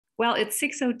Well, it's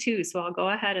 6:02, so I'll go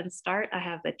ahead and start. I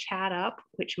have the chat up,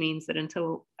 which means that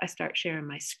until I start sharing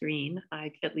my screen,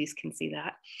 I at least can see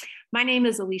that. My name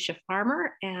is Alicia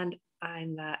Farmer, and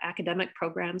I'm the Academic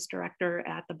Programs Director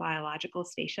at the Biological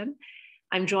Station.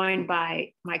 I'm joined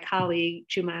by my colleague,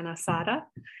 Jumana Sada.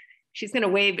 She's going to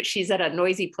wave, but she's at a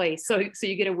noisy place, so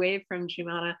you get a wave from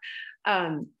Jumana.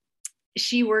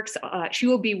 She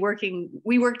will be working,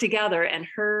 we work together, and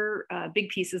her big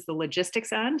piece is the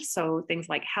logistics end. So things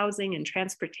like housing and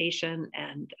transportation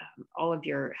and all of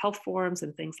your health forms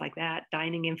and things like that,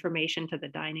 dining information to the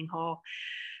dining hall.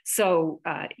 So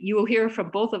you will hear from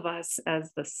both of us as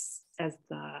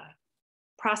the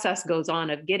process goes on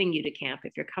of getting you to camp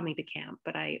if you're coming to camp.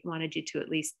 But I wanted you to at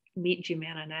least meet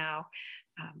Jumana now.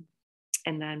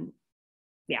 And then,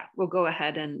 yeah, we'll go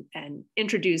ahead and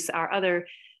introduce our other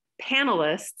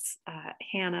panelists,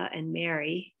 Hannah and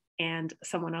Mary, and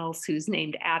someone else who's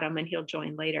named Adam, and he'll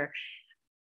join later.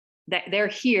 They're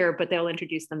here, but they'll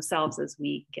introduce themselves as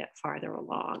we get farther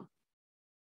along.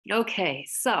 Okay,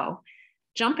 so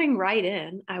jumping right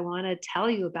in, I want to tell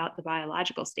you about the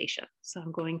biological station. So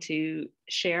I'm going to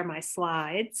share my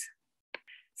slides.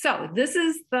 So this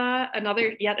is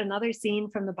yet another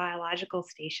scene from the biological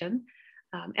station.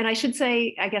 And I should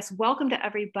say, I guess, welcome to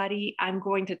everybody. I'm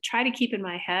going to try to keep in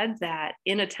my head that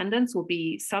in attendance will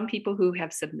be some people who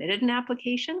have submitted an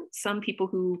application, some people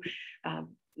who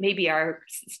maybe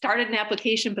started an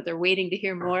application, but they're waiting to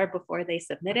hear more before they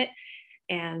submit it,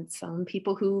 and some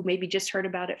people who maybe just heard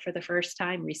about it for the first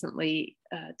time recently,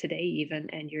 today even,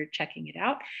 and you're checking it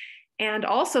out. And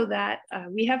also that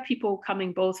we have people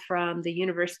coming both from the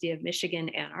University of Michigan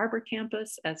Ann Arbor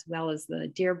campus, as well as the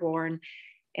Dearborn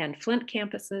and Flint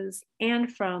campuses, and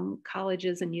from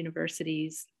colleges and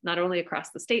universities, not only across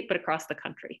the state, but across the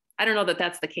country. I don't know that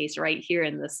that's the case right here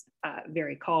in this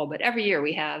very call, but every year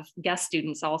we have guest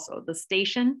students also. The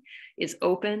station is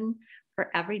open for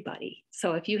everybody.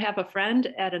 So if you have a friend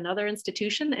at another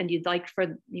institution and you'd like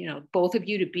for both of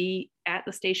you to be at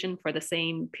the station for the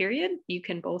same period, you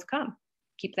can both come.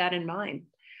 Keep that in mind.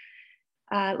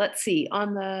 Let's see,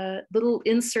 on the little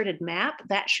inserted map,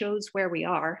 that shows where we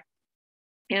are.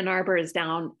 Ann Arbor is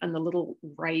down on the little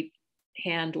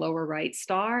right-hand lower right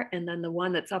star, and then the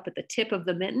one that's up at the tip of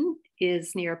the mitten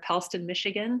is near Pellston,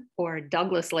 Michigan, or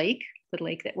Douglas Lake, the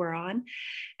lake that we're on,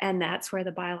 and that's where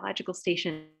the biological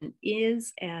station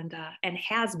is and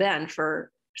has been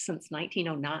since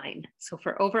 1909. So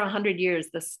for over 100 years,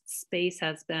 this space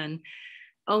has been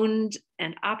owned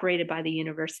and operated by the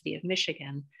University of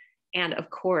Michigan, and of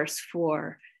course,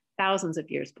 for thousands of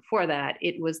years before that,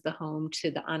 it was the home to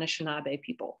the Anishinaabe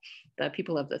people, the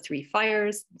people of the Three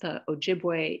Fires, the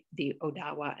Ojibwe, the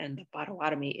Odawa, and the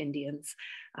Potawatomi Indians.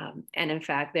 And in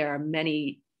fact, there are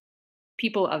many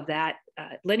people of that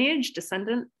lineage,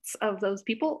 descendants of those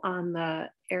people, on the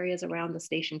areas around the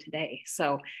station today.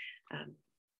 So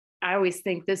I always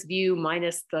think this view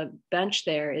minus the bench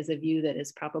there is a view that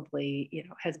is probably,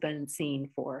 has been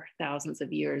seen for thousands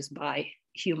of years by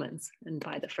humans and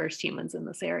by the first humans in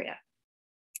this area.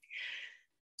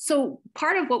 So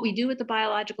part of what we do at the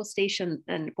biological station,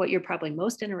 and what you're probably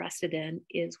most interested in,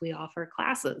 is we offer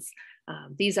classes.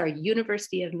 These are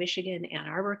University of Michigan Ann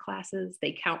Arbor classes.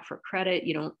 They count for credit.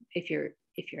 If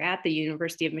you're at the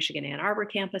University of Michigan Ann Arbor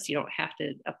campus, you don't have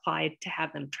to apply to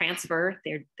have them transfer.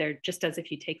 They're just as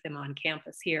if you take them on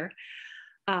campus here.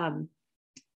 And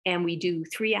we do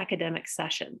 3 academic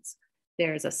sessions.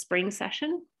 There's a spring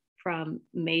session from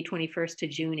May 21st to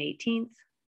June 18th,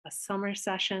 a summer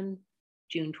session,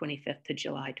 June 25th to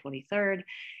July 23rd,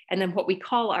 and then what we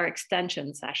call our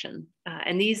extension session.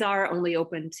 And these are only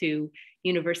open to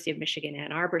University of Michigan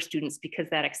Ann Arbor students, because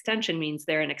that extension means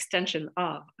they're an extension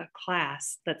of a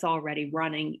class that's already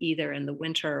running either in the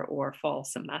winter or fall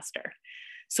semester.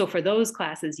 So for those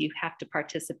classes, you have to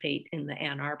participate in the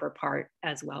Ann Arbor part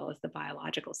as well as the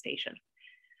biological station.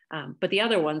 But the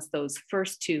other ones, those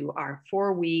first 2, are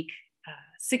 4-week,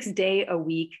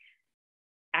 6-day-a-week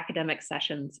academic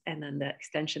sessions, and then the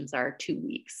extensions are 2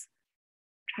 weeks.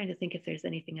 I'm trying to think if there's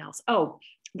anything else. Oh,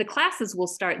 the classes will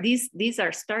start, these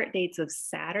are start dates of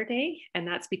Saturday, and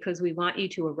that's because we want you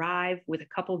to arrive with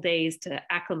a couple days to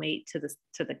acclimate to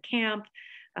the camp.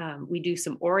 We do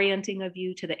some orienting of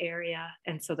you to the area,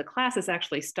 and so the classes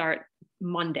actually start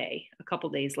Monday, a couple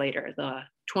days later, the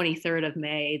 23rd of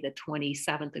May, the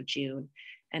 27th of June,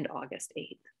 and August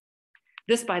 8th.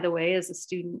 This, by the way, is a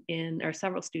student or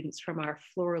several students from our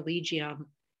Florilegium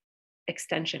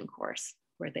extension course,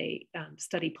 where they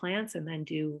study plants and then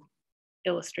do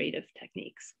illustrative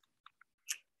techniques.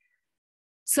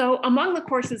 So among the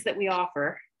courses that we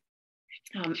offer,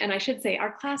 And I should say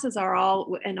our classes are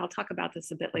all, and I'll talk about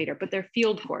this a bit later, but they're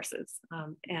field courses.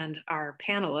 And our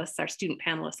panelists, our student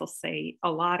panelists will say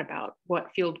a lot about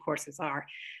what field courses are.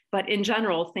 But in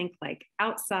general, think like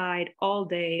outside, all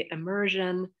day,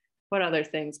 immersion, what other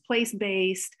things,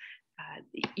 place-based,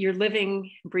 you're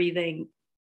living, breathing,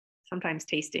 sometimes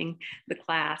tasting the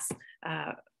class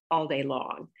all day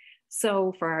long.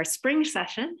 So for our spring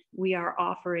session, we are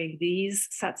offering these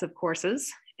sets of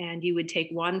courses, and you would take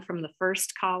one from the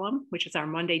first column, which is our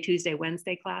Monday, Tuesday,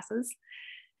 Wednesday classes.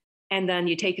 And then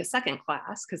you take a second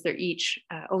class because they're each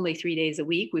only 3 days a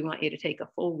week. We want you to take a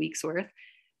full week's worth.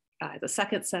 The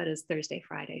second set is Thursday,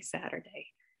 Friday, Saturday.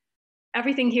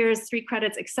 Everything here is 3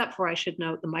 credits, except for, I should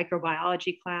note, the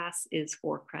microbiology class is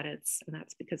 4 credits, and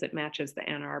that's because it matches the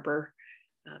Ann Arbor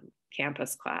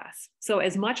campus class. So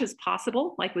as much as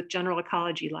possible, like with general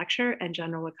ecology lecture and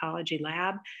general ecology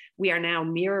lab, we are now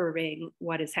mirroring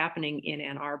what is happening in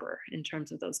Ann Arbor in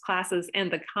terms of those classes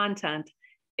and the content,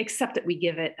 except that we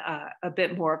give it a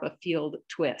bit more of a field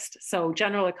twist. So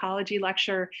general ecology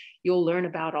lecture, you'll learn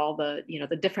about all the,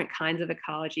 the different kinds of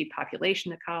ecology,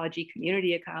 population ecology,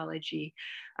 community ecology,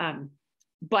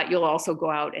 but you'll also go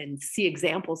out and see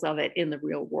examples of it in the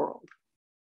real world.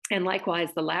 And likewise,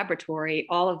 the laboratory,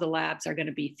 all of the labs are going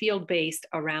to be field-based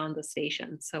around the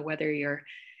station. So whether you're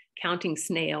counting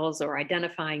snails or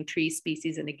identifying tree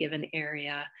species in a given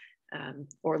area,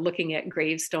 or looking at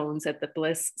gravestones at the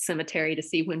Bliss Cemetery to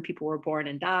see when people were born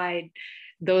and died,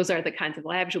 those are the kinds of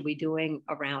labs you'll be doing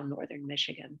around Northern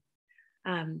Michigan.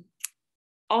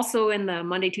 Also in the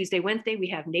Monday, Tuesday, Wednesday, we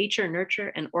have nature, nurture,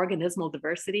 and organismal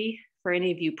diversity for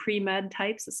any of you pre-med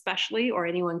types especially, or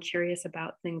anyone curious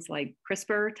about things like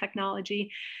CRISPR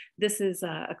technology. This is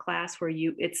a class where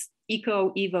it's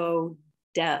Eco, Evo,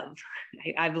 Dev,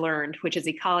 I've learned, which is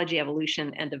ecology,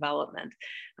 evolution, and development.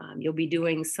 You'll be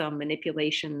doing some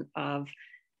manipulation of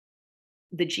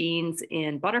the genes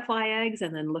in butterfly eggs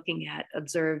and then looking at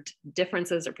observed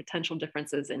differences or potential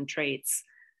differences in traits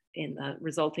in the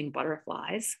resulting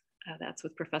butterflies. That's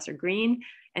with Professor Green.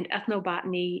 And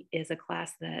ethnobotany is a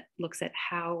class that looks at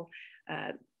how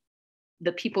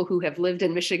the people who have lived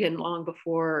in Michigan long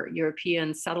before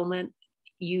European settlement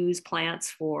use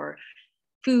plants for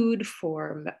food,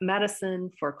 for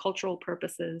medicine, for cultural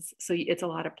purposes. So it's a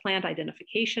lot of plant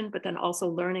identification, but then also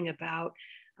learning about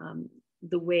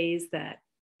the ways that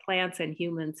plants and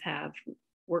humans have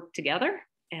worked together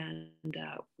and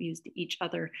used each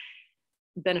other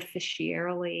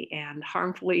beneficiarily and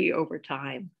harmfully over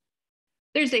time.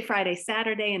 Thursday, Friday,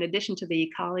 Saturday, in addition to the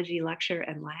ecology lecture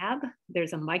and lab,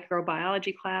 there's a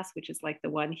microbiology class, which is like the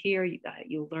one here.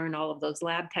 You'll learn all of those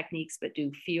lab techniques, but do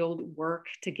field work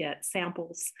to get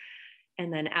samples.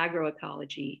 And then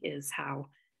agroecology is how,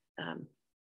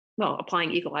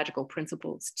 applying ecological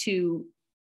principles to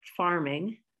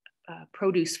farming,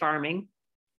 produce farming,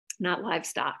 not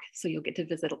livestock. So you'll get to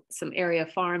visit some area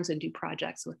farms and do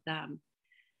projects with them.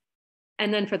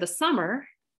 And then for the summer,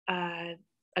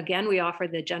 again, we offer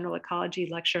the general ecology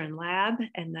lecture and lab,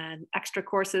 and then extra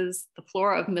courses. The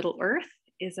Flora of Middle Earth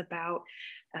is about,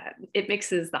 it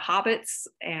mixes the Hobbits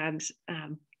and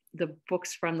the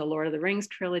books from the Lord of the Rings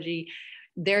trilogy,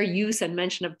 their use and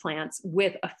mention of plants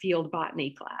with a field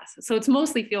botany class. So it's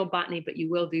mostly field botany, but you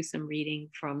will do some reading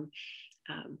from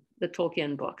the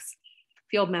Tolkien books.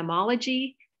 Field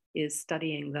mammalogy is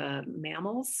studying the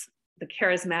mammals, the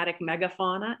charismatic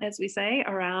megafauna, as we say,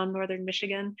 around Northern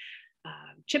Michigan.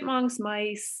 Chipmunks,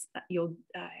 mice,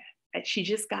 she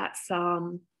just got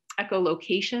some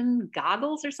echolocation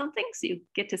goggles or something. So you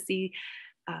get to see,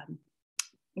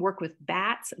 work with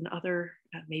bats and other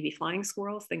maybe flying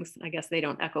squirrels, things, I guess they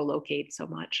don't echolocate so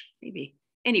much, maybe.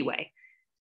 Anyway,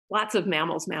 lots of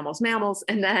mammals.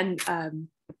 And then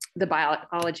the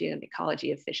biology and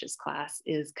ecology of fishes class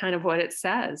is kind of what it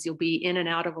says. You'll be in and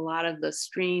out of a lot of the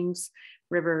streams,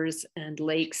 rivers, and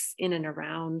lakes in and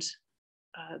around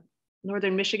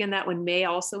Northern Michigan. That one may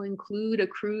also include a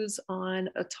cruise on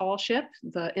a tall ship,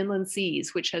 the Inland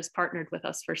Seas, which has partnered with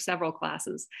us for several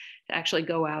classes to actually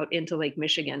go out into Lake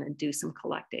Michigan and do some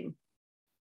collecting.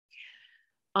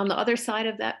 On the other side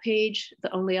of that page,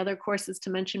 the only other courses to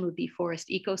mention would be forest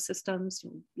ecosystems.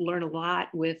 You'll learn a lot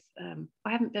with, I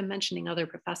haven't been mentioning other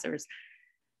professors.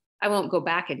 I won't go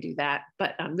back and do that,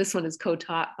 but this one is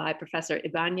co-taught by Professor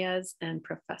Ibanez and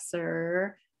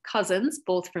Professor Cousins,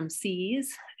 both from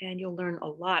SEAS, and you'll learn a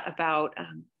lot about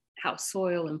how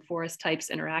soil and forest types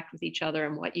interact with each other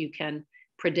and what you can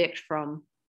predict from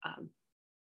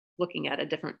looking at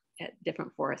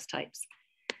different forest types.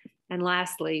 And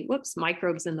lastly,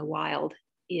 microbes in the wild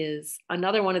is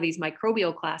another one of these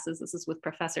microbial classes. This is with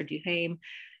Professor Duhame,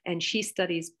 and she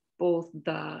studies both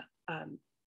the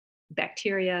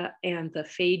bacteria and the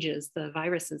phages, the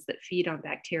viruses that feed on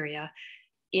bacteria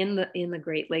in the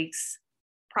Great Lakes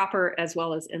proper as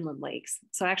well as inland lakes.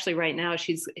 So actually right now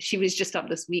she was just up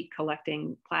this week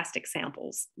collecting plastic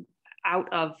samples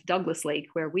out of Douglas Lake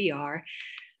where we are,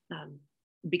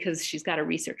 because she's got a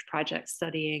research project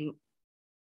studying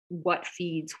what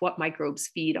microbes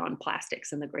feed on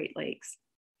plastics in the Great Lakes.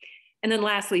 And then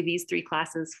lastly, these 3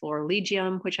 classes,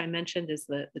 Florilegium, which I mentioned is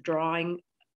the drawing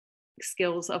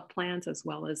skills of plants, as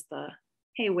well as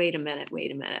hey, wait a minute.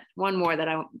 One more that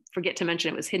I won't forget to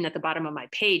mention, it was hidden at the bottom of my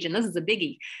page, and this is a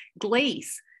biggie,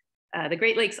 GLACE, the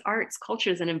Great Lakes Arts,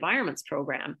 Cultures, and Environments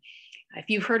Program. If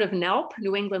you've heard of NELP,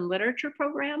 New England Literature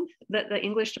Program, that the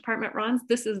English department runs,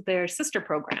 this is their sister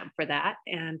program for that,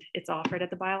 and it's offered at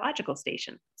the Biological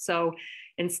Station. So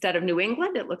instead of New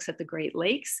England, it looks at the Great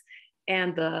Lakes,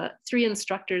 and the 3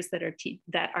 instructors that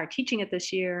are teaching it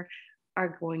this year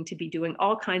are going to be doing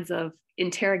all kinds of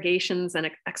interrogations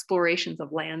and explorations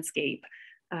of landscape,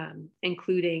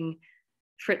 including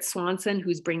Fritz Swanson,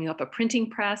 who's bringing up a printing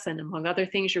press, and among other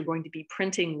things, you're going to be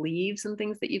printing leaves and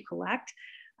things that you collect.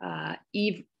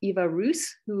 Eva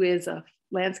Roos, who is a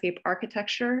landscape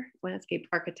architect,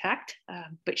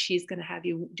 but she's going to have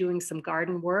you doing some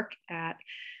garden work at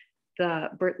the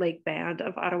Burt Lake Band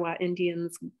of Ottawa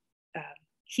Indians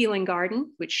Healing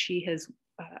Garden, which she has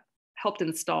helped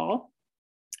install.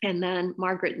 And then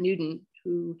Margaret Newton,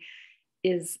 who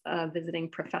is a visiting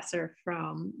professor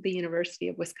from the University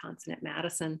of Wisconsin at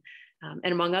Madison.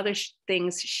 And among other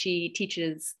things, she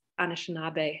teaches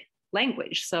Anishinaabe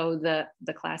language. So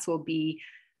the class will be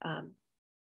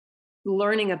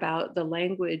learning about the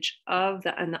language of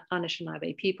the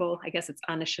Anishinaabe people. I guess it's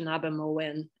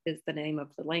Anishinaabe is the name of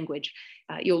the language.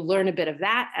 You'll learn a bit of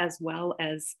that, as well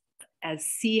as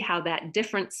see how that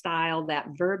different style, that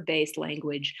verb-based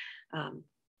language,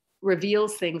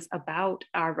 reveals things about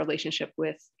our relationship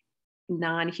with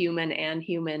non-human and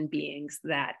human beings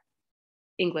that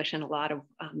English and a lot of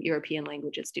European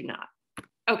languages do not.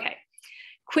 Okay,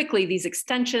 quickly, these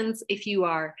extensions, if you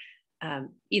are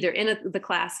either in the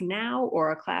class now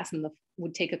or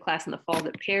would take a class in the fall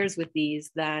that pairs with these,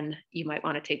 then you might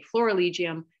want to take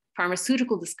Florilegium,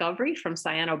 pharmaceutical discovery from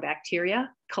cyanobacteria,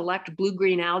 collect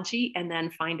blue-green algae, and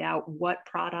then find out what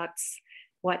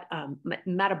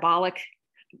metabolic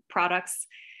products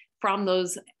from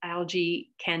those algae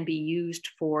can be used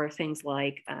for things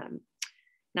like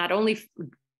not only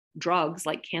drugs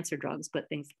like cancer drugs, but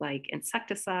things like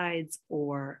insecticides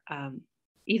or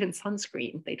even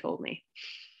sunscreen, they told me.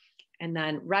 And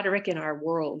then rhetoric in our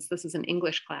worlds. This is an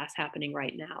English class happening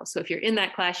right now. So if you're in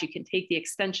that class, you can take the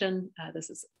extension. This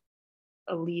is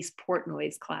Elise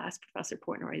Portnoy's class, Professor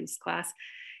Portnoy's class,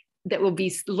 that will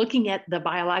be looking at the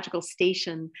biological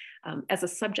station as a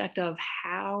subject of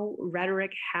how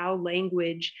rhetoric, how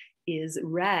language is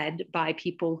read by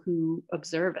people who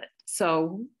observe it.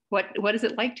 So what is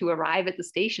it like to arrive at the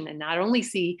station and not only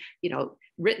see,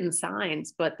 written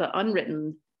signs, but the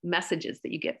unwritten messages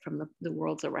that you get from the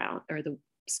worlds around, or the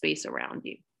space around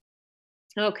you?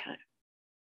 Okay,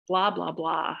 blah, blah,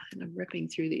 blah. And I'm ripping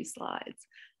through these slides.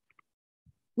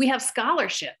 We have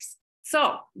scholarships.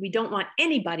 So we don't want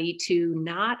anybody to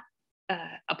not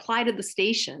apply to the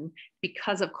station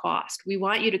because of cost. We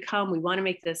want you to come. We want to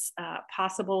make this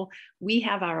possible. We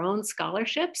have our own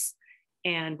scholarships,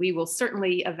 and we will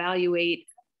certainly evaluate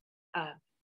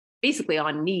basically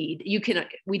on need.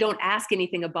 We don't ask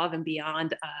anything above and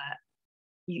beyond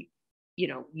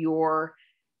your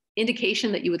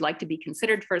indication that you would like to be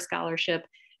considered for a scholarship,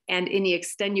 and any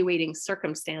extenuating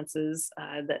circumstances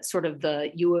that sort of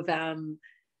the U of M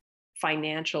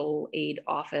financial aid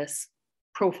office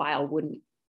profile wouldn't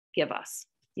give us.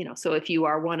 So if you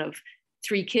are one of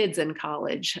 3 kids in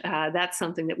college, that's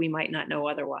something that we might not know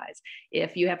otherwise.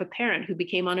 If you have a parent who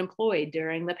became unemployed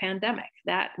during the pandemic,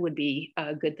 that would be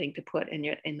a good thing to put in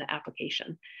the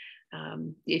application.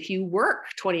 If you work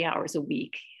 20 hours a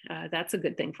week, that's a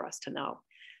good thing for us to know.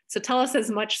 So tell us as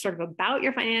much sort of about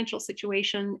your financial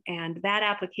situation, and that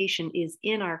application is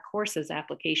in our courses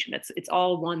application. It's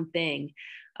all one thing.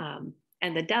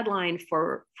 And the deadline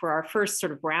for our first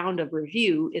sort of round of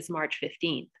review is March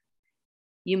 15th.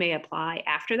 You may apply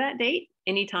after that date,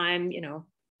 anytime,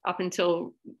 up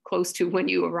until close to when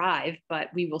you arrive, but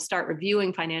we will start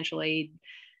reviewing financial aid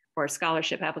or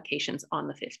scholarship applications on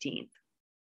the 15th.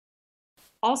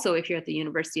 Also, if you're at the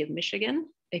University of Michigan,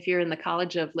 if you're in the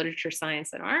College of Literature,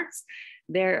 Science, and Arts,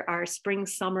 there are spring,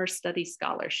 summer study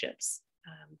scholarships,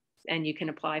 and you can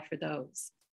apply for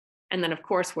those. And then, of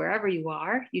course, wherever you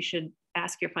are, you should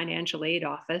ask your financial aid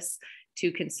office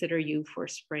to consider you for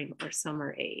spring or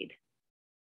summer aid.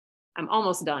 I'm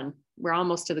almost done. We're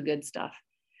almost to the good stuff.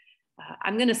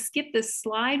 I'm going to skip this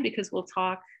slide because we'll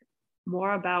talk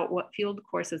more about what field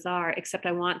courses are, except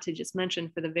I want to just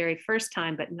mention for the very first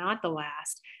time, but not the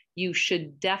last, you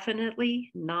should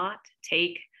definitely not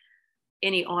take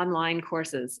any online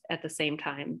courses at the same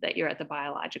time that you're at the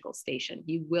biological station.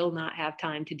 You will not have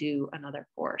time to do another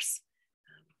course.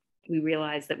 We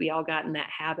realize that we all got in that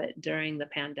habit during the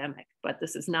pandemic, but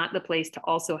this is not the place to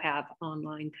also have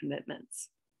online commitments.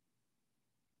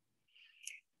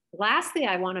 Lastly,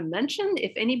 I want to mention,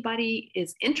 if anybody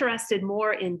is interested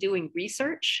more in doing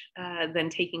research than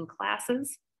taking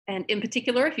classes, and in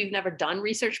particular, if you've never done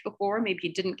research before, maybe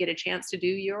you didn't get a chance to do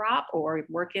UROP or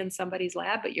work in somebody's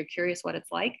lab, but you're curious what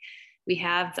it's like, we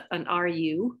have an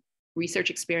RU, Research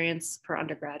Experience for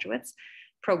Undergraduates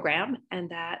program, and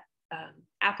that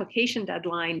application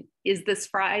deadline is this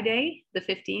Friday, the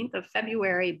 15th of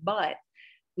February, but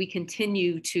we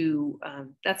continue to,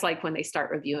 that's like when they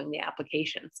start reviewing the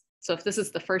applications. So if this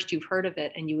is the first you've heard of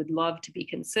it and you would love to be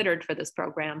considered for this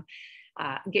program,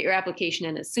 get your application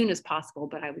in as soon as possible,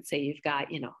 but I would say you've got,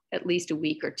 at least a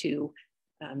week or two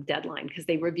deadline, because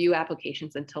they review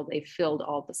applications until they've filled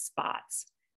all the spots.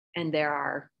 And there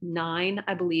are 9,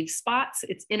 I believe, spots.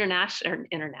 It's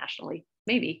internationally,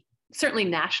 maybe, certainly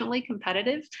nationally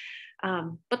competitive.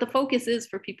 But the focus is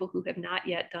for people who have not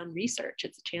yet done research.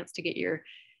 It's a chance to get your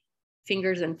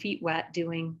fingers and feet wet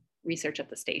doing research at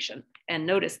the station. And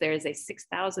notice there is a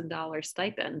 $6,000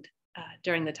 stipend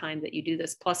during the time that you do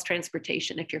this, plus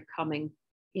transportation if you're coming,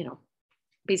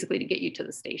 basically to get you to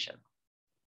the station.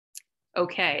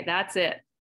 Okay, that's it.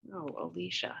 Oh,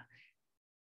 Alicia.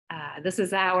 This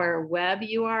is our web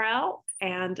URL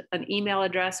and an email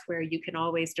address where you can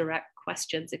always direct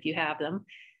questions if you have them.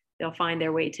 They'll find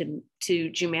their way to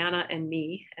Jumana and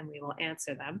me, and we will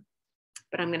answer them.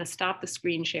 But I'm going to stop the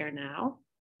screen share now.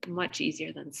 Much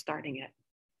easier than starting it.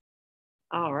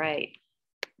 All right.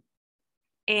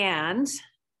 And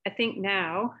I think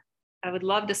now I would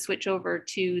love to switch over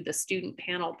to the student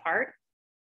panel part.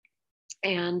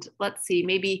 And let's see,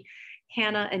 maybe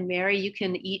Hannah and Mary, you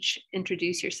can each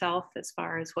introduce yourself as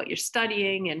far as what you're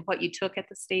studying and what you took at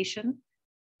the station.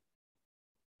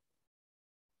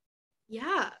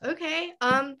 Yeah, okay.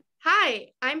 Hi,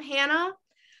 I'm Hannah.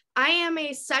 I am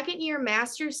a second-year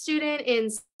master's student in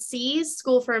SEAS,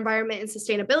 School for Environment and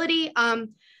Sustainability.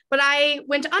 But I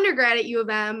went to undergrad at U of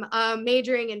M,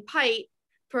 majoring in PITE,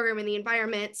 Program in the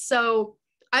Environment. So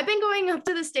I've been going up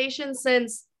to the station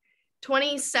since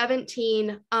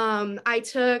 2017.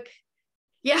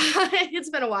 It's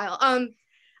been a while.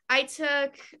 I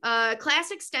took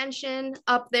class extension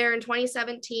up there in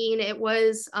 2017. It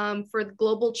was for the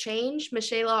Global Change,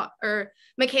 Michaela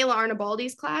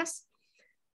Arnabaldi's class.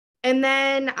 And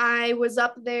then I was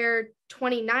up there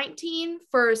 2019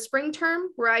 for spring term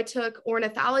where I took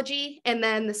ornithology, and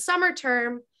then the summer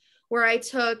term where I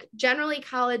took general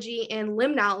ecology and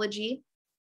limnology.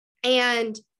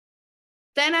 And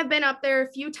then I've been up there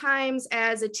a few times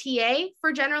as a TA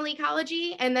for general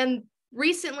ecology. And then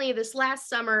recently, this last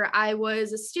summer, I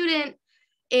was a student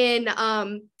in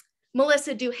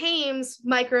Melissa Duhame's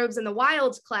Microbes in the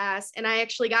Wilds class, and I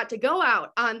actually got to go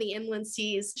out on the Inland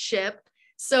Seas ship.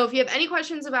 So if you have any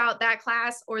questions about that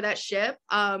class or that ship,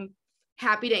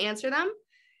 happy to answer them.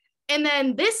 And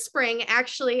then this spring,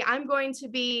 actually, I'm going to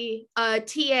be a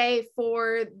TA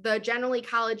for the general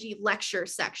ecology lecture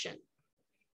section.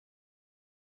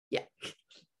 Yeah.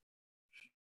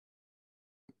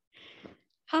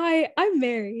 Hi, I'm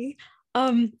Mary.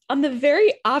 On the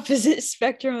very opposite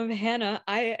spectrum of Hannah,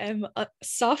 I am a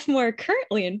sophomore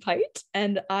currently in PITE,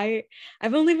 and I've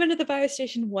only been to the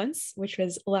biostation once, which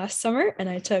was last summer, and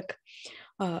I took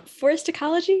forest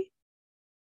ecology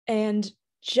and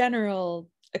general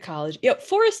ecology.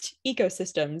 Forest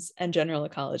ecosystems and general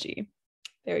ecology.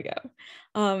 There we go.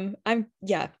 I'm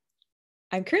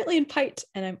currently in PITE,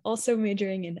 and I'm also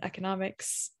majoring in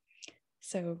economics.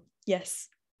 So yes,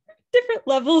 different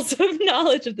levels of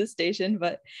knowledge of the station,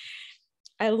 but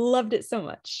I loved it so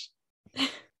much.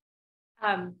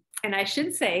 And I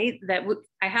should say that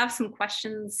I have some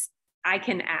questions I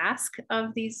can ask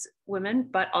of these women,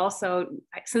 but also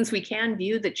since we can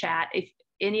view the chat, if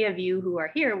any of you who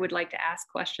are here would like to ask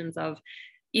questions of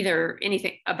either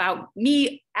anything about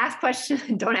me, ask questions,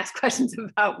 don't ask questions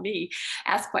about me,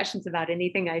 ask questions about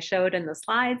anything I showed in the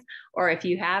slides, or if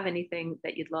you have anything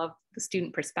that you'd love the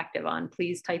student perspective on,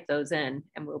 please type those in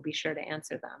and we'll be sure to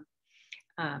answer them.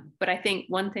 But I think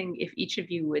one thing, if each of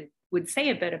you would say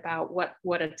a bit about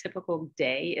what a typical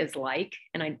day is like,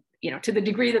 and to the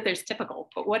degree that there's typical,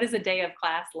 but what is a day of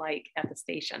class like at the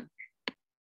station?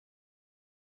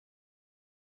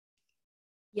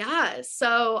 Yeah,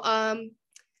 so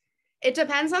it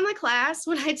depends on the class.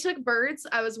 When I took birds,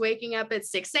 I was waking up at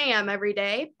 6 a.m. every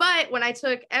day. But when I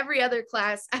took every other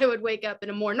class, I would wake up at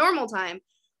a more normal time,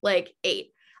 like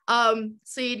 8.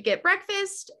 So you'd get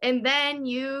breakfast and then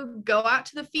you go out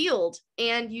to the field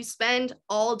and you spend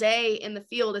all day in the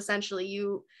field. Essentially,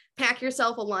 you pack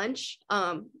yourself a lunch,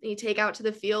 you take out to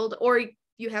the field, or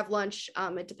you have lunch.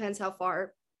 It depends how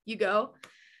far you go.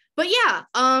 But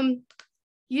yeah,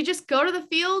 you just go to the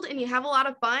field and you have a lot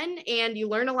of fun and you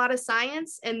learn a lot of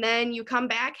science, and then you come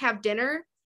back, have dinner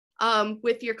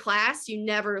with your class. You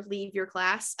never leave your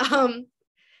class.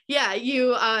 Yeah,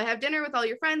 you have dinner with all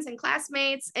your friends and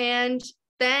classmates, and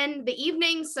then the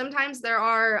evenings, sometimes there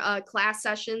are class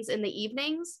sessions in the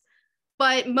evenings,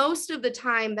 but most of the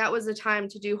time that was the time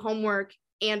to do homework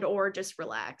and or just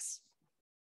relax.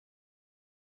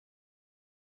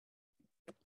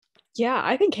 Yeah,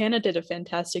 I think Hannah did a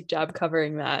fantastic job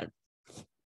covering that.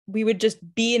 We would just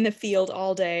be in the field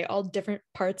all day, all different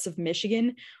parts of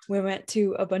Michigan. We went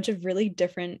to a bunch of really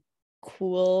different,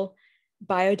 cool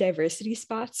biodiversity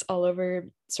spots all over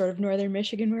sort of northern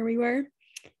Michigan where we were.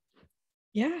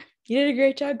 Yeah, you did a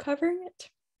great job covering it.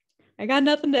 I got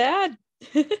nothing to add.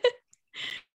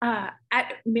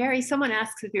 Mary, someone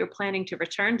asks if you're planning to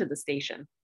return to the station.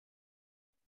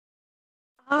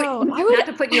 Oh, not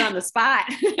to put you on the spot.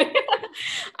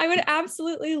 I would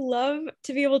absolutely love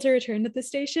to be able to return to the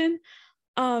station.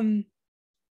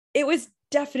 It was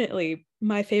definitely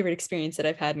my favorite experience that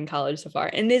I've had in college so far,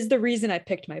 and is the reason I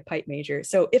picked my pipe major.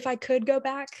 So if I could go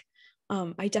back,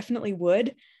 I definitely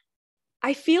would.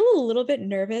 I feel a little bit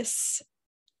nervous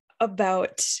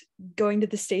about going to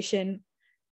the station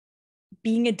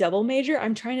being a double major.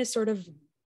 I'm trying to sort of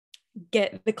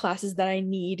get the classes that I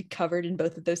need covered in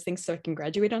both of those things so I can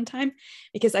graduate on time,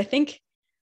 because I think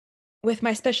with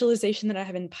my specialization that I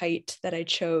have in PITE that I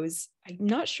chose, I'm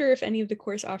not sure if any of the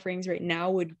course offerings right now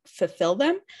would fulfill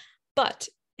them. But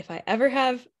if I ever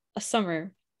have a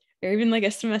summer or even like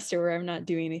a semester where I'm not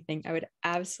doing anything, I would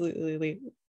absolutely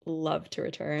love to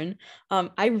return.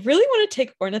 I really want to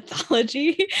take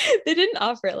ornithology. They didn't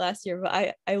offer it last year,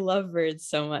 but I love birds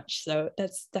so much. So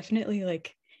that's definitely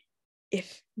like,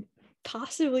 if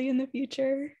possibly in the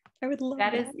future, I would love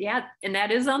that. Yeah, and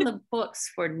that is on the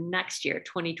books for next year,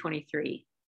 2023.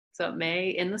 So it may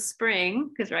in the spring,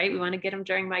 because right, we want to get them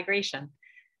during migration.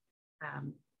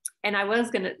 And I was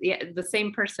gonna, the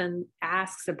same person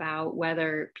asks about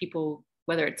whether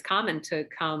it's common to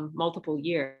come multiple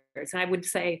years. And I would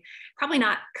say probably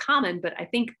not common, but I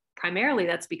think primarily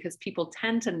that's because people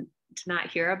tend to not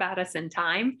hear about us in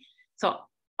time. So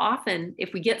often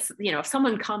if we get, if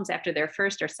someone comes after their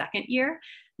first or second year,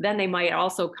 then they might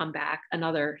also come back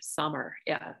another summer.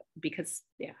 Yeah, because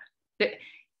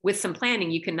with some planning,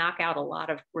 you can knock out a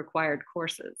lot of required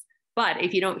courses. But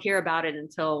if you don't hear about it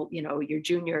until, your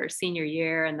junior or senior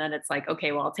year, and then it's like,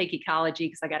 okay, well, I'll take ecology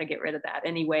because I got to get rid of that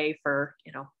anyway for,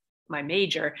 my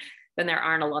major, then there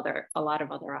aren't a lot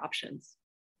of other options.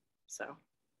 So,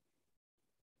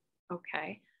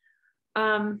 okay.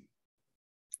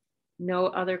 No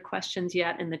other questions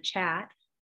yet in the chat,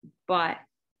 but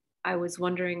I was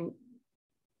wondering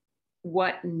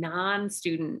what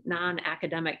non-student,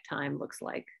 non-academic time looks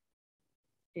like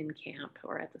in camp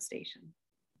or at the station.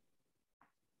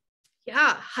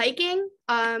 Yeah, hiking.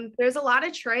 There's a lot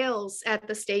of trails at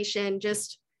the station,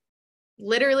 just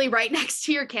literally right next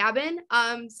to your cabin.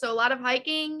 So a lot of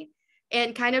hiking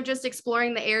and kind of just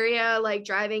exploring the area, like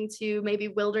driving to maybe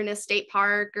Wilderness State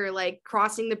Park or like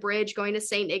crossing the bridge, going to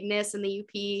St. Ignace in the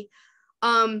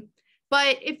UP.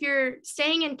 But if you're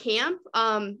staying in camp,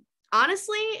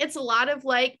 honestly, it's a lot of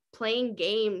like playing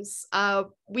games.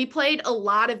 We played a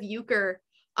lot of euchre.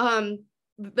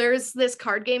 There's this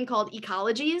card game called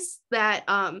Ecologies that,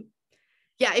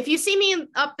 if you see me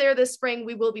up there this spring,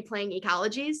 we will be playing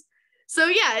Ecologies. So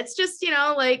yeah, it's just,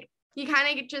 like you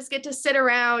kind of just get to sit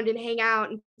around and hang out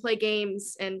and play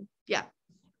games, and yeah.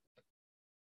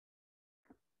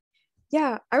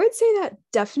 Yeah, I would say that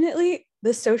definitely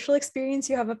the social experience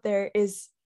you have up there is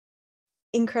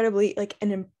incredibly like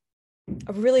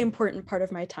a really important part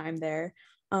of my time there.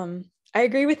 I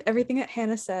agree with everything that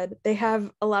Hannah said. They have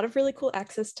a lot of really cool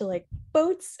access to like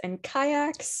boats and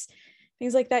kayaks,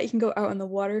 things like that. You can go out on the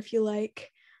water if you like.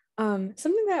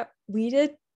 Something that we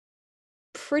did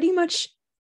pretty much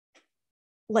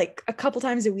like a couple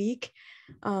times a week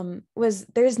was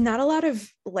there's not a lot of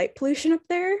light pollution up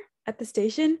there at the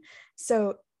station.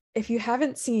 So if you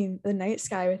haven't seen the night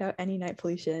sky without any night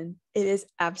pollution, it is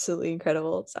absolutely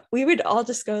incredible. So we would all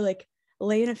just go like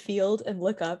lay in a field and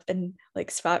look up and like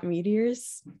spot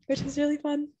meteors, which was really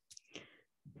fun.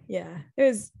 Yeah, it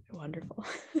was wonderful.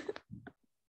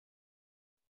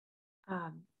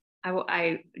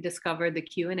 I discovered the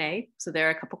Q&A. So there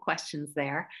are a couple questions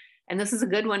there. And this is a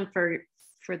good one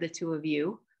for the two of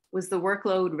you. Was the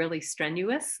workload really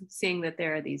strenuous, seeing that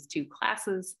there are these two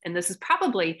classes? And this is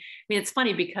probably, I mean, it's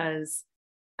funny because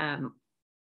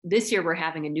this year we're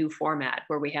having a new format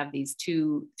where we have these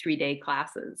 2-3-day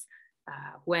classes.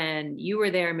 When you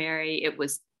were there, Mary, it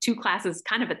was 2 classes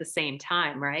kind of at the same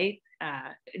time, right?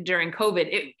 During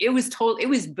COVID, it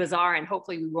was bizarre, and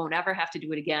hopefully we won't ever have to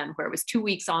do it again, where it was 2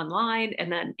 weeks online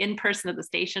and then in person at the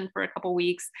station for a couple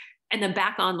weeks and then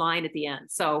back online at the end.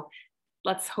 So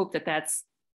let's hope that that's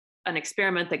an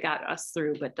experiment that got us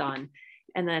through, but done.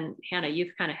 And then Hannah,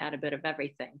 you've kind of had a bit of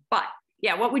everything, but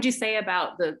yeah, what would you say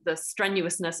about the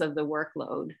strenuousness of the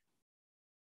workload?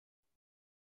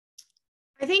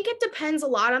 I think it depends a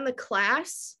lot on the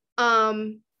class.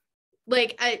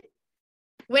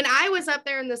 When I was up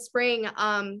there in the spring,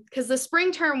 because the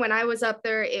spring term when I was up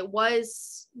there, it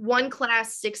was 1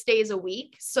 class 6 days a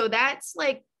week. So that's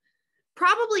like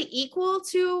probably equal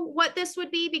to what this would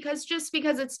be, because just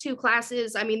because it's 2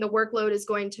 classes, I mean, the workload is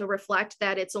going to reflect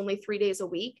that it's only 3 days a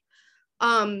week.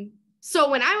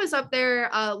 So when I was up there,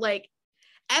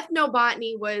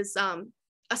 ethnobotany was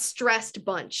a stressed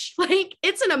bunch. Like,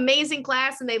 it's an amazing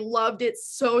class and they loved it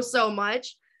so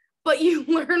much, but you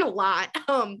learn a lot.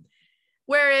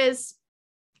 Whereas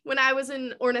when I was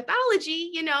in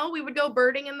ornithology, we would go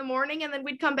birding in the morning and then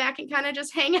we'd come back and kind of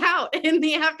just hang out in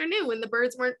the afternoon when the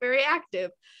birds weren't very active.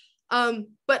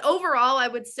 But overall, I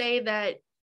would say that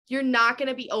you're not going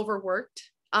to be overworked.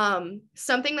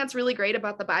 Something that's really great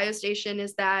about the biostation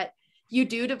is that you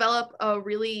do develop a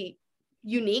really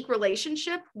unique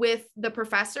relationship with the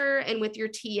professor and with your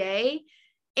TA,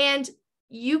 and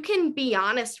you can be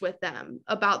honest with them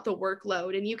about the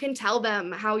workload and you can tell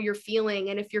them how you're feeling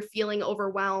and if you're feeling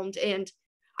overwhelmed. And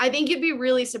I think you'd be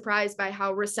really surprised by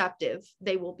how receptive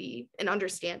they will be and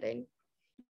understanding.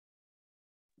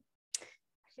 I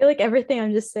feel like everything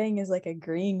I'm just saying is like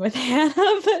agreeing with Hannah,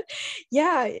 but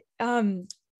yeah,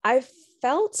 I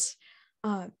felt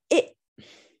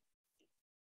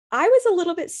I was a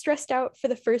little bit stressed out for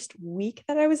the first week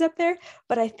that I was up there,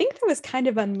 but I think that was kind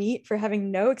of on me for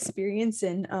having no experience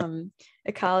in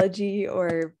ecology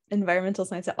or environmental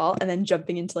science at all, and then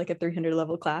jumping into like a 300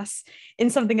 level class in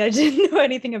something I didn't know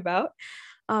anything about.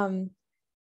 I'm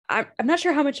not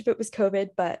sure how much of it was COVID,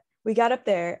 but we got up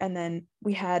there and then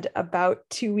we had about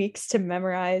 2 weeks to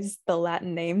memorize the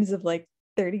Latin names of like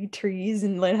 30 trees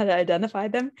and learn how to identify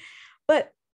them. But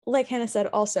like Hannah said,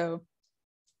 also,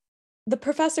 the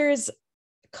professors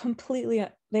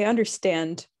they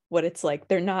understand what it's like.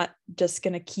 They're not just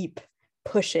going to keep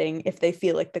pushing if they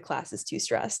feel like the class is too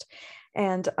stressed.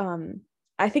 And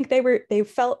I think they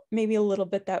felt maybe a little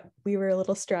bit that we were a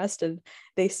little stressed, and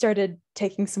they started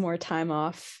taking some more time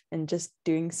off and just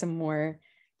doing some more,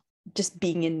 just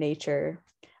being in nature.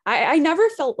 I never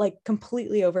felt like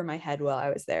completely over my head while I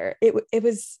was there.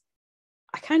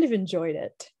 I kind of enjoyed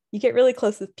it. You get really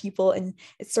close with people, and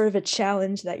it's sort of a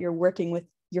challenge that you're working with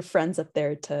your friends up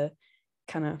there to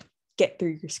kind of get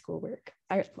through your schoolwork.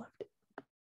 I loved it.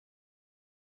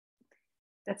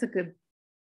 That's a good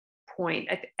point.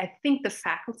 I think the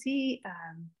faculty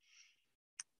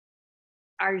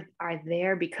are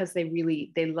there because they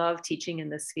love teaching in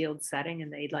this field setting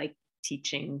and they like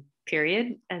teaching,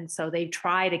 period. And so they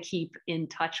try to keep in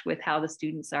touch with how the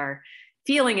students are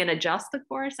feeling and adjust the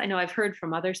course. I know I've heard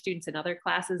from other students in other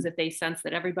classes, if they sense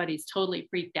that everybody's totally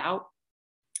freaked out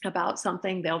about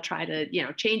something, they'll try to,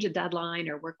 change a deadline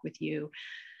or work with you,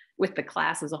 with the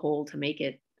class as a whole, to make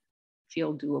it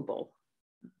feel doable.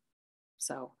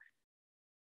 So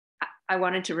I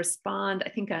wanted to respond. I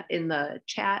think in the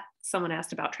chat, someone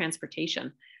asked about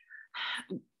transportation.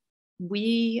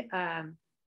 We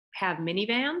have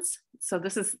minivans. So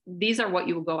these are what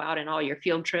you will go out in all your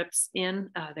field trips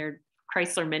in. They're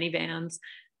Chrysler minivans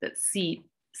that seat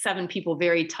 7 people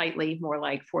very tightly, more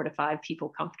like 4 to 5 people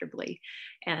comfortably.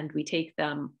 And we take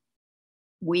them,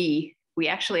 we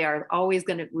actually are always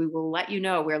we will let you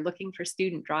know, we're looking for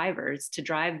student drivers to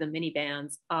drive the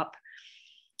minivans up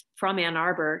from Ann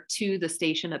Arbor to the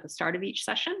station at the start of each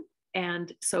session.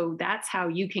 And so that's how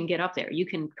you can get up there. You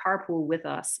can carpool with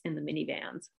us in the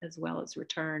minivans, as well as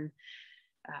return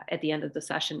at the end of the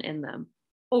session in them.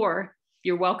 Or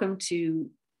you're welcome to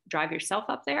drive yourself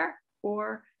up there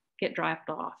or get dropped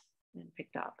off and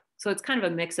picked up. So it's kind of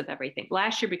a mix of everything.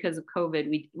 Last year, because of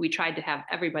COVID, we tried to have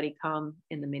everybody come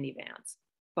in the minivans,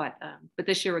 but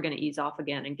this year we're going to ease off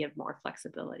again and give more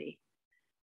flexibility.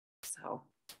 So,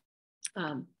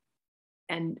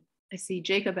 and I see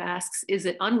Jacob asks, is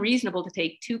it unreasonable to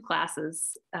take 2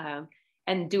 classes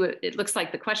and do it? It looks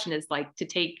like the question is like to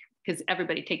take because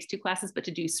everybody takes 2 classes, but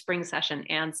to do spring session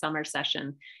and summer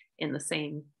session in the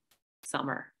same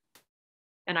summer.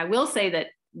 And I will say that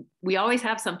we always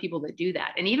have some people that do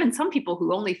that. And even some people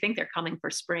who only think they're coming for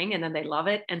spring and then they love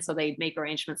it. And so they make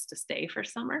arrangements to stay for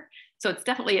summer. So it's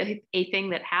definitely a thing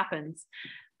that happens.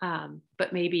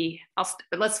 But maybe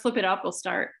let's flip it up. We'll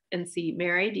start and see.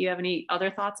 Mary, do you have any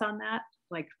other thoughts on that?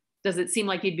 Like, does it seem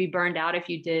like you'd be burned out if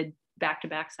you did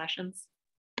back-to-back sessions?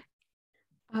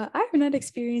 I have not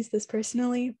experienced this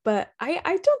personally, but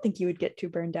I don't think you would get too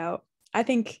burned out. I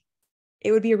think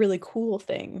it would be a really cool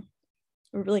thing,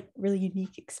 a really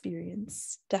unique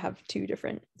experience to have 2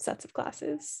 different sets of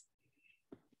classes.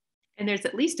 And there's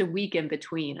at least a week in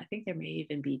between. I think there may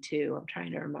even be 2. I'm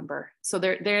trying to remember. So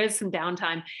there is some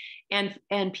downtime,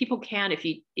 and people can, if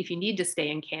you need to stay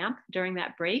in camp during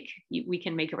that break, we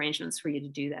can make arrangements for you to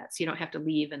do that. So you don't have to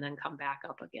leave and then come back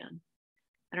up again.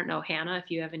 I don't know, Hannah,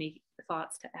 if you have any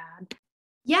thoughts to add.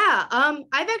 Yeah,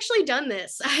 I've actually done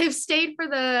this. I've stayed for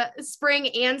the spring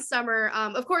and summer.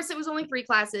 Of course, it was only 3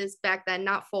 classes back then,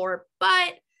 not 4,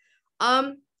 but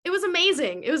it was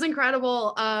amazing. It was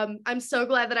incredible. I'm so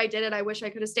glad that I did it. I wish I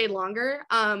could have stayed longer.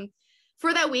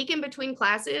 For that week in between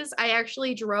classes, I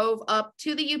actually drove up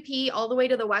to the UP all the way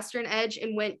to the western edge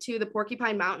and went to the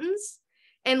Porcupine Mountains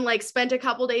and like spent a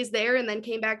couple days there and then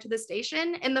came back to the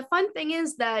station. And the fun thing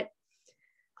is that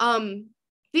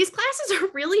these classes are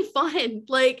really fun.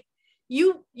 Like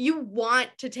you want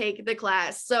to take the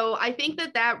class. So I think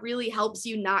that really helps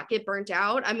you not get burnt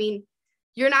out. I mean,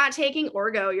 you're not taking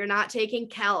orgo, you're not taking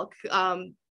calc.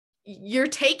 You're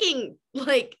taking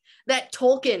like that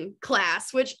Tolkien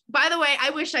class, which by the way, I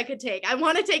wish I could take. I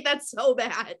want to take that so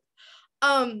bad.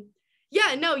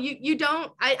 Yeah, no, you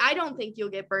don't, I don't think you'll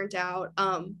get burnt out.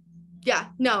 Yeah,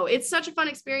 no, it's such a fun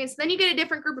experience. Then you get a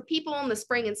different group of people in the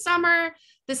spring and summer.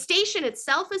 The station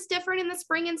itself is different in the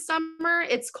spring and summer.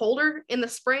 It's colder in the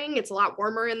spring. It's a lot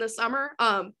warmer in the summer.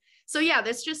 So yeah,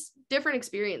 there's just different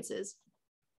experiences.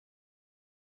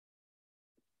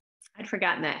 I'd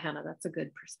forgotten that, Hannah. That's a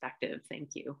good perspective. Thank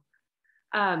you.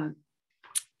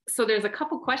 So there's a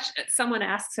couple questions. Someone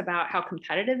asks about how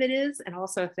competitive it is and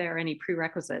also if there are any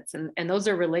prerequisites, and those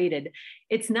are related.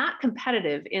 It's not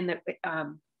competitive in that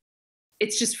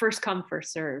it's just first come,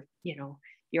 first serve. You know,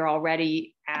 you're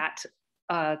already at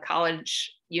a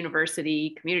college,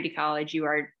 university, community college, you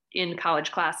are in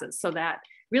college classes. So that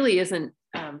really isn't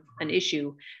an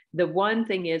issue. The one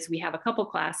thing is we have a couple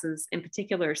classes, in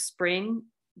particular spring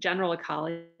general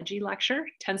ecology lecture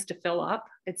tends to fill up.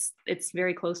 It's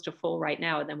very close to full right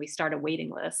now. And then we start a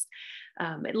waiting list.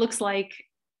 It looks like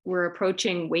we're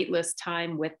approaching waitlist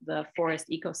time with the forest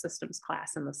ecosystems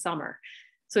class in the summer.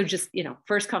 So just, you know,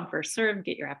 first come, first serve,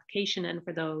 get your application in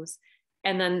for those.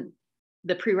 And then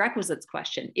the prerequisites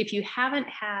question. If you haven't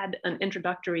had an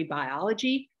introductory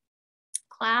biology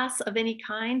class of any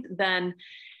kind, then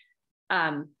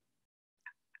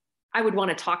I would want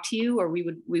to talk to you, or we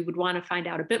would want to find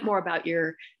out a bit more about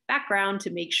your background to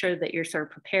make sure that you're sort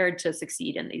of prepared to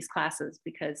succeed in these classes.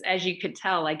 Because as you could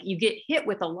tell, like you get hit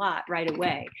with a lot right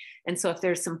away. And so if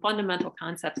there's some fundamental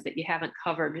concepts that you haven't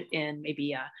covered in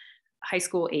maybe a high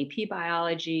school AP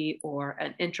biology or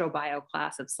an intro bio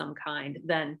class of some kind,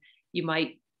 then you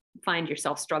might find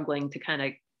yourself struggling to kind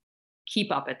of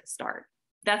keep up at the start.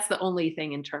 That's the only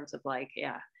thing in terms of like,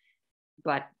 yeah,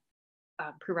 but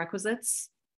prerequisites,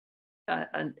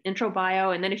 an intro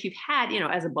bio. And then if you've had, you know,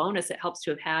 as a bonus, it helps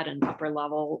to have had an upper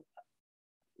level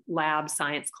lab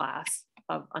science class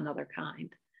of another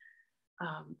kind.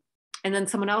 And then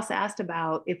someone else asked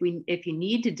about if you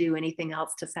need to do anything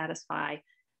else to satisfy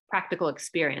practical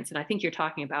experience. And I think you're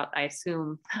talking about, I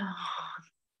assume,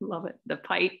 love it, the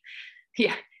pipe.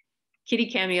 Yeah, kitty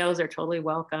cameos are totally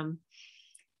welcome.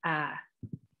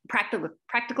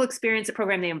 Practical experience to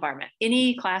program the environment.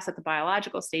 Any class at the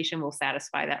biological station will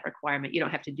satisfy that requirement. You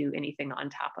don't have to do anything on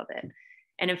top of it.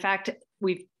 And in fact,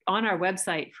 we've on our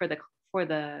website for the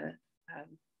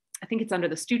I think it's under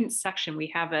the students section,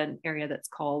 we have an area that's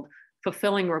called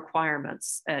fulfilling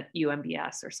requirements at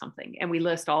UMBS or something. And we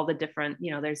list all the different,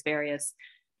 you know, there's various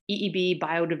EEB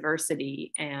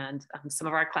biodiversity, and some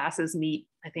of our classes meet,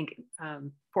 I think,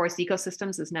 forest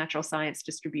ecosystems is natural science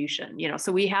distribution, you know,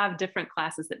 so we have different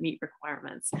classes that meet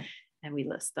requirements and we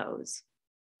list those.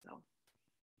 So,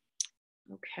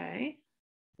 okay,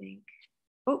 I think,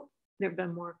 oh, there have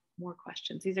been more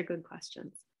questions. These are good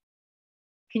questions.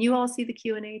 Can you all see the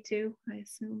Q&A too? I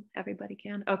assume everybody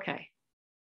can. Okay.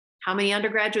 How many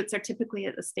undergraduates are typically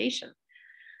at the station?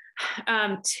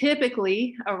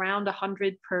 Typically around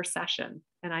 100 per session.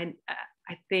 And I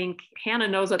think Hannah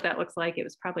knows what that looks like. It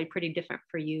was probably pretty different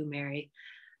for you, Mary.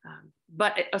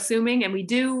 But assuming, and we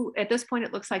do, at this point,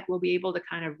 it looks like we'll be able to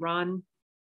kind of run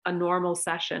a normal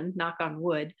session, knock on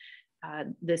wood,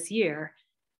 this year.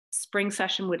 Spring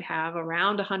session would have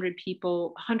around 100 people,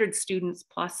 100 students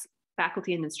plus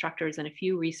faculty and instructors and a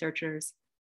few researchers.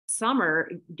 Summer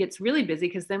gets really busy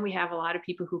because then we have a lot of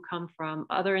people who come from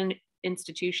other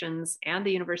institutions and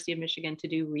the University of Michigan to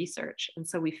do research. And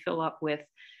so we fill up with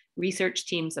research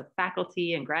teams of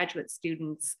faculty and graduate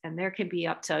students, and there can be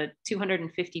up to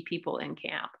 250 people in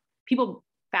camp.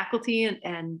 Faculty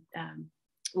and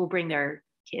will bring their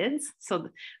kids. So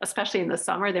especially in the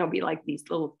summer, there'll be like these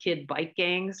little kid bike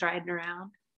gangs riding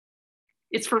around.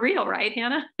 It's for real, right,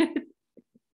 Hannah?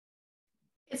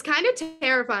 It's kind of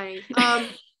terrifying.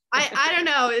 I don't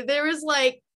know. There was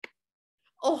like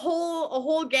a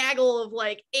whole gaggle of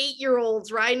like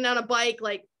 8-year-olds riding on a bike,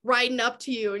 like riding up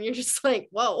to you, and you're just like,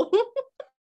 whoa.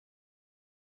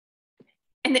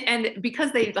 And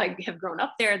because they like have grown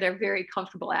up there, they're very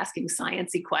comfortable asking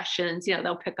sciencey questions. You know,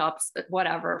 they'll pick up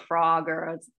whatever, a frog or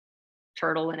a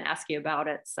turtle and ask you about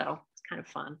it. So it's kind of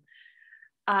fun.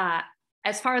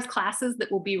 As far as classes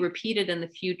that will be repeated in the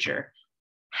future,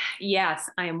 yes,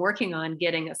 I am working on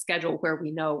getting a schedule where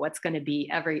we know what's going to be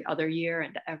every other year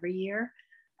and every year.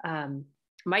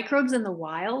 Microbes in the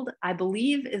Wild, I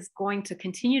believe, is going to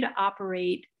continue to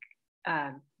operate.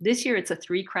 This year, it's a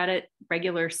 3-credit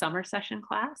regular summer session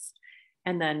class.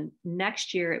 And then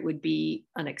next year, it would be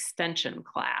an extension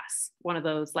class, one of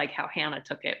those like how Hannah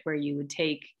took it, where you would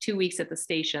take 2 weeks at the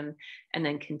station and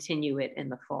then continue it in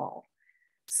the fall,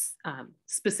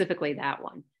 specifically that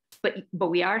one. But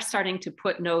we are starting to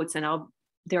put notes, and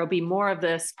there'll be more of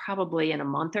this probably in a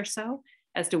month or so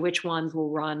as to which ones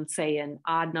will run, say, in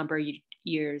odd number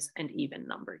years and even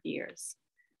number years.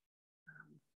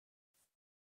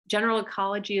 General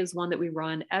ecology is one that we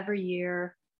run every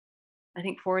year. I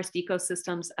think forest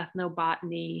ecosystems,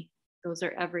 ethnobotany, those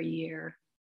are every year.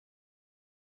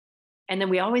 And then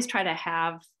we always try to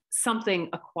have something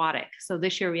aquatic. So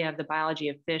this year we have the biology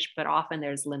of fish, but often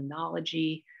there's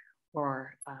limnology,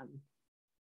 or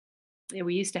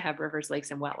we used to have rivers,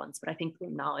 lakes, and wetlands, but I think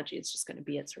limnology is just going to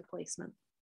be its replacement.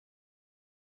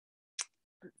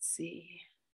 Let's see.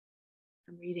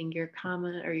 I'm reading your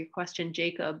comment or your question,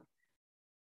 Jacob.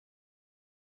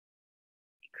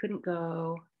 You couldn't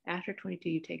go after 22.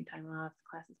 You've taken time off.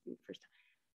 Classes for the first time.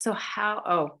 So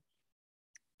how?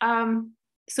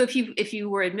 So if you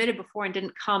were admitted before and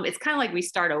didn't come, it's kind of like we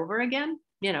start over again.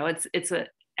 You know, it's a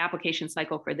application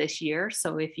cycle for this year.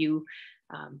 So if you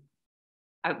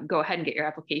go ahead and get your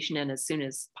application in as soon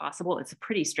as possible, it's a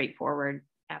pretty straightforward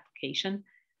application.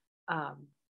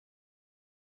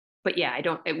 But yeah,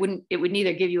 it would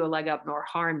neither give you a leg up nor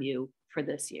harm you for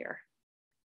this year.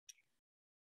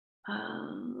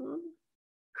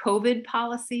 COVID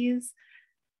policies.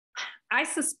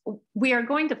 We are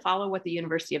going to follow what the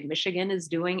University of Michigan is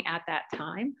doing at that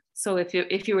time. So if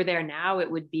you were there now, it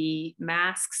would be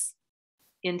masks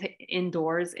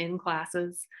indoors in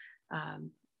classes,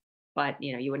 but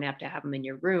you know, you wouldn't have to have them in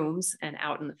your rooms and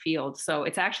out in the field. So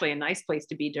it's actually a nice place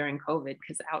to be during COVID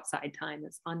because outside time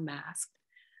is unmasked.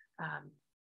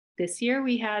 This year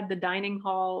we had the dining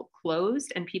hall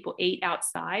closed and people ate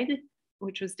outside,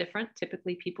 which was different.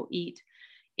 Typically people eat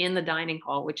in the dining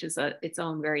hall, which is its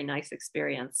own very nice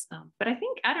experience. But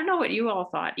I don't know what you all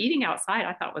thought. Eating outside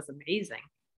I thought was amazing.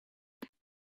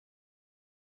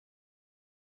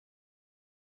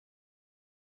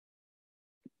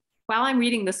 While I'm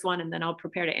reading this one, and then I'll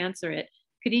prepare to answer it,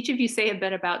 could each of you say a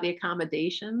bit about the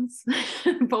accommodations,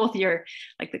 both your,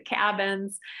 like the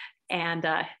cabins, and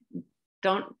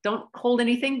don't hold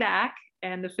anything back,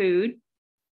 and the food?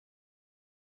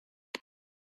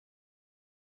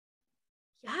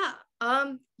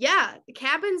 Yeah, the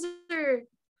cabins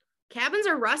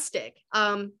are rustic.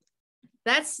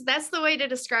 That's the way to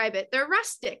describe it. They're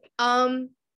rustic.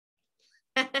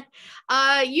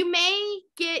 You may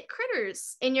get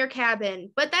critters in your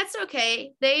cabin, but that's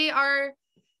okay. They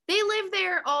live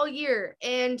there all year,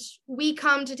 and we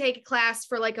come to take a class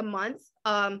for like a month.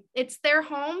 It's their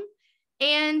home,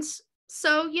 and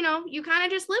so you know, you kind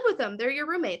of just live with them. They're your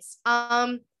roommates.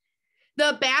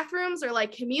 The bathrooms are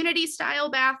like community style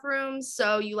bathrooms,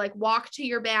 so you like walk to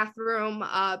your bathroom,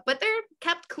 but they're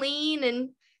kept clean, and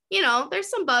you know, there's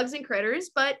some bugs and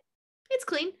critters, but it's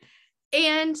clean.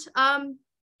 And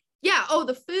yeah,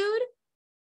 the food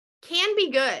can be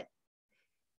good.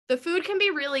 The food can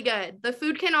be really good. The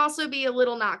food can also be a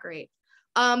little not great.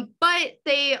 But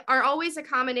they are always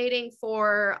accommodating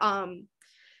for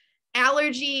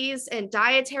allergies and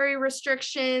dietary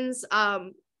restrictions.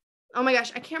 Oh my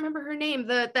gosh, I can't remember her name.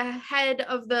 The head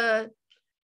of the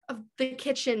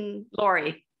kitchen.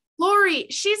 Lori. Lori,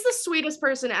 she's the sweetest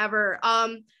person ever.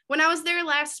 When I was there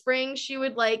last spring, she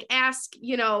would like ask,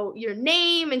 you know, your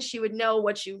name, and she would know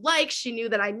what you like. She knew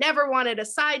that I never wanted a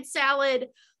side salad.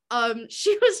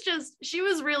 She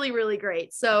was really, really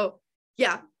great. So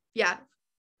yeah,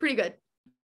 pretty good.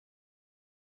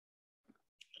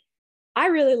 I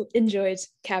really enjoyed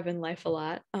cabin life a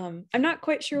lot. I'm not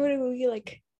quite sure what it will be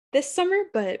like this summer,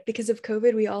 but because of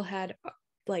COVID, we all had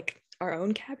like our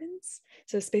own cabins,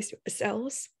 so space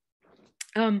cells.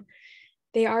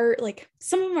 They are like,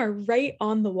 some of them are right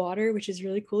on the water, which is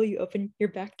really cool. You open your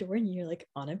back door and you're like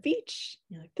on a beach.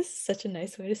 You're like, this is such a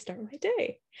nice way to start my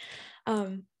day.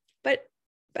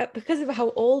 But because of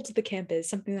how old the camp is,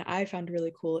 something that I found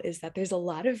really cool is that there's a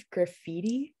lot of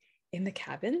graffiti in the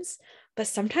cabins, but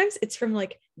sometimes it's from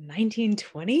like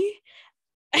 1920.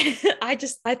 I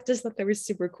just thought that was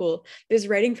super cool. There's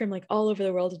writing from like all over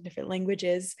the world in different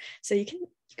languages, so you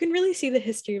can really see the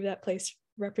history of that place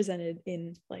represented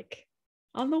in like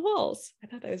on the walls. I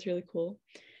thought that was really cool.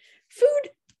 Food,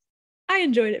 I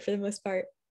enjoyed it for the most part.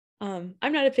 I'm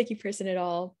not a picky person at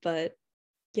all, but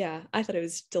yeah, I thought it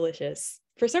was delicious.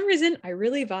 For some reason, I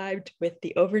really vibed with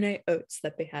the overnight oats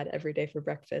that they had every day for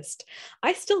breakfast.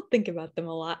 I still think about them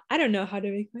a lot. I don't know how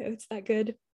to make my oats that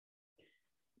good.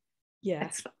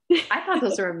 Yeah. I thought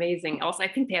those were amazing. Also, I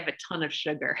think they have a ton of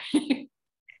sugar.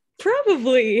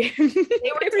 Probably.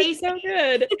 They were so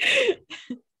good.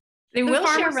 They will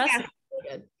share recipes.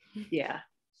 Good. Yeah.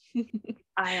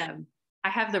 I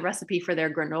have the recipe for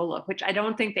their granola, which I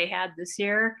don't think they had this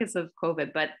year because of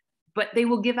COVID, but they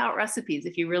will give out recipes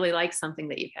if you really like something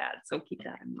that you've had. So keep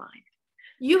that in mind.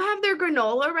 You have their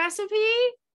granola recipe?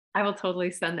 I will totally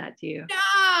send that to you.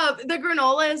 Yeah, the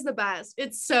granola is the best.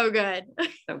 It's so good.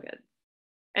 So good.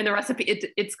 And the recipe,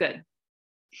 it's good.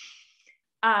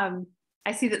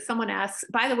 I see that someone asks,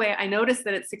 by the way, I noticed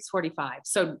that it's 6:45.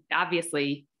 So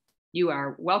obviously you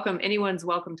are welcome. Anyone's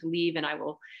welcome to leave, and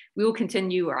we will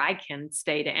continue, or I can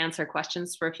stay to answer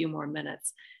questions for a few more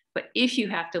minutes. But if you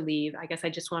have to leave, I guess I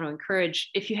just want to encourage,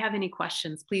 if you have any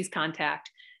questions, please contact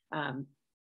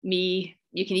me.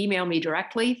 You can email me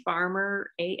directly,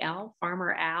 farmer al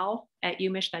at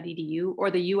umich.edu,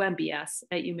 or the UMBS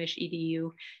at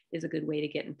umich.edu is a good way to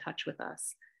get in touch with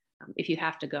us if you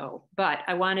have to go. But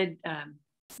I wanted,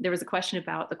 there was a question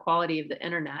about the quality of the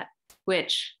internet,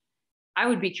 which I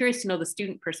would be curious to know the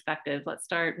student perspective. Let's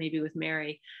start maybe with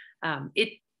Mary.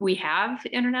 We have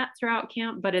internet throughout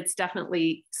camp, but it's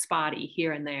definitely spotty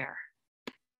here and there.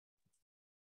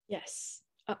 Yes.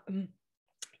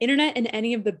 Internet in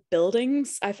any of the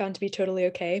buildings I found to be totally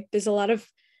okay. There's a lot of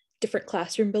different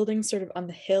classroom buildings sort of on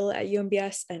the hill at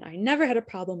UMBS, and I never had a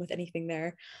problem with anything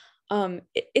there.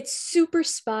 It's super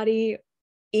spotty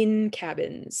in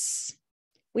cabins.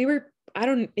 I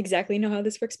don't exactly know how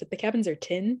this works, but the cabins are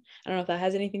tin. I don't know if that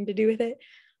has anything to do with it.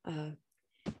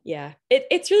 Yeah,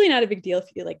 it's really not a big deal if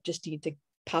you like just need to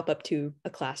pop up to a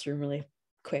classroom really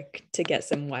quick to get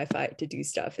some Wi-Fi to do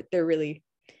stuff.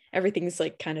 Everything's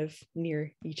like kind of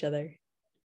near each other.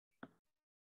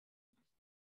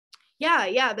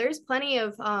 Yeah, there's plenty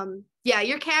of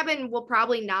your cabin will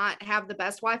probably not have the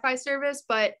best Wi-Fi service,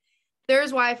 but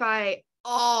there's Wi-Fi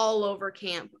all over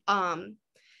camp.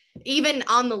 Even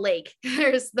on the lake,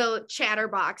 there's the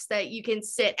chatterbox that you can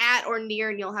sit at or near,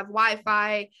 and you'll have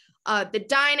Wi-Fi. The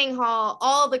dining hall,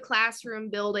 all the classroom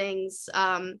buildings,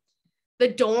 the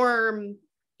dorm,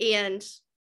 and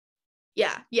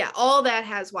all that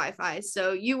has Wi-Fi.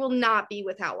 So you will not be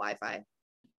without Wi-Fi.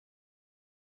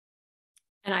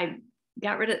 And I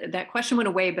got rid of that question, went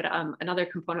away, but another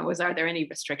component was, are there any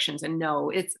restrictions? And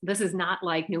no, this is not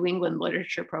like New England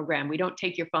literature program. We don't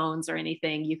take your phones or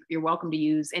anything. You're welcome to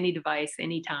use any device,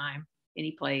 anytime,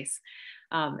 any place.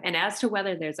 And as to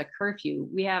whether there's a curfew,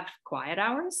 we have quiet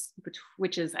hours,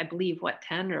 which is, I believe,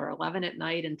 10 or 11 at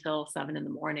night until 7 in the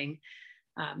morning.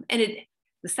 And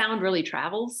the sound really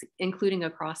travels, including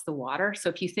across the water. So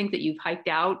if you think that you've hiked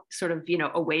out sort of,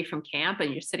 away from camp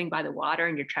and you're sitting by the water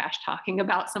and you're trash talking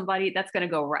about somebody, that's going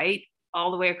to go right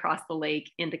all the way across the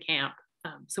lake into camp.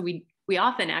 So we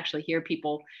often actually hear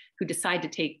people who decide to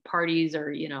take parties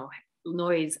or,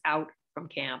 noise out from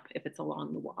camp if it's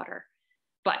along the water.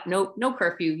 But no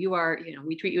curfew. You are,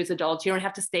 we treat you as adults. You don't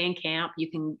have to stay in camp.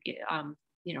 You can,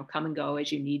 come and go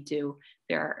as you need to.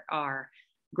 There are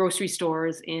grocery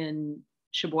stores in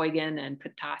Sheboygan and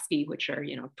Petoskey, which are,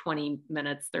 20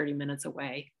 minutes, 30 minutes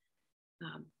away.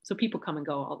 So people come and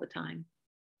go all the time.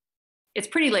 It's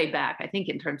pretty laid back, I think,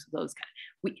 in terms of those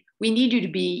we need you to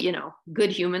be,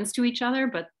 good humans to each other.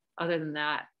 But other than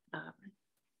that,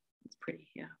 it's pretty,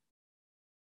 yeah.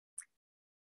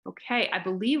 Okay, I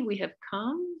believe we have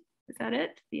come, is that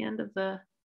it? The end of the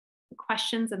the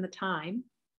questions and the time.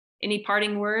 Any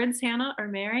parting words, Hannah or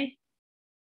Mary?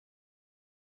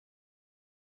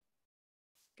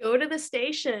 Go to the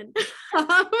station.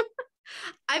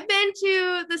 I've been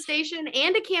to the station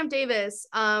and to Camp Davis.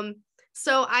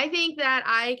 So I think that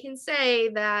I can say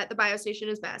that the biostation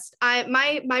is best.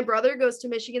 My brother goes to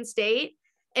Michigan State,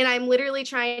 and I'm literally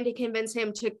trying to convince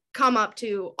him to come up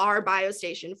to our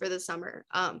biostation for the summer.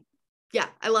 Yeah,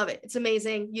 I love it. It's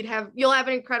amazing. You'll have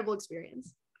an incredible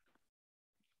experience.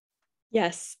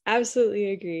 Yes,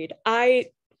 absolutely agreed.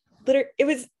 It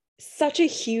was such a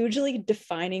hugely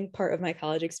defining part of my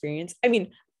college experience. I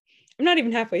mean, I'm not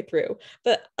even halfway through,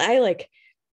 but I like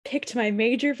picked my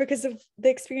major because of the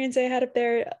experience I had up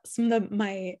there. Some of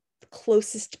my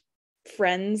closest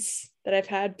friends that I've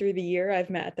had through the year I've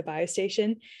met at the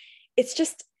biostation. It's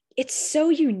so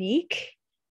unique.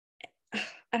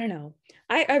 I don't know.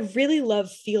 I really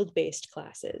love field-based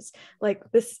classes. Like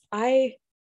this,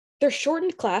 they're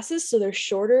shortened classes, so they're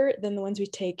shorter than the ones we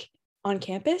take on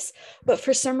campus. But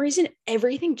for some reason,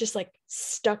 everything just like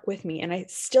stuck with me. And I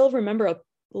still remember a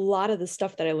lot of the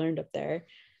stuff that I learned up there.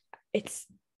 It's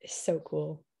so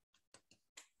cool.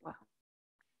 Wow.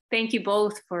 Thank you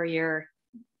both for your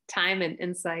time and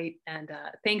insight. And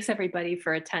thanks everybody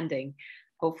for attending.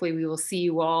 Hopefully we will see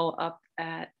you all up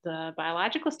at the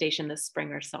biological station this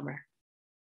spring or summer.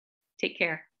 Take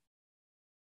care.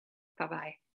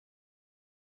 Bye-bye.